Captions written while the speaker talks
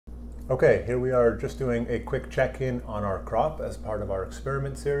Okay, here we are just doing a quick check-in on our crop as part of our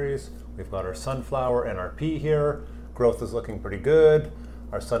experiment series. We've got our sunflower and our pea here. Growth is looking pretty good.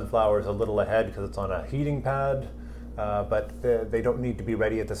 Our sunflower is a little ahead because it's on a heating pad, but they don't need to be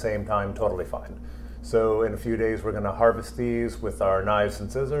ready at the same time, totally fine. So in a few days we're going to harvest these with our knives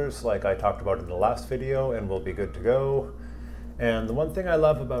and scissors like I talked about in the last video, and we'll be good to go. And the one thing I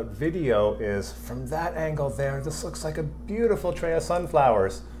love about video is from that angle there, this looks like a beautiful tray of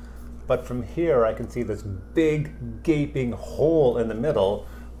sunflowers. But from here, I can see this big gaping hole in the middle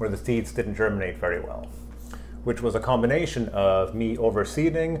where the seeds didn't germinate very well, which was a combination of me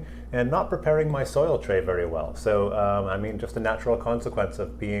overseeding and not preparing my soil tray very well. So, I mean, just a natural consequence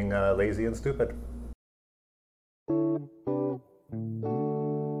of being lazy and stupid.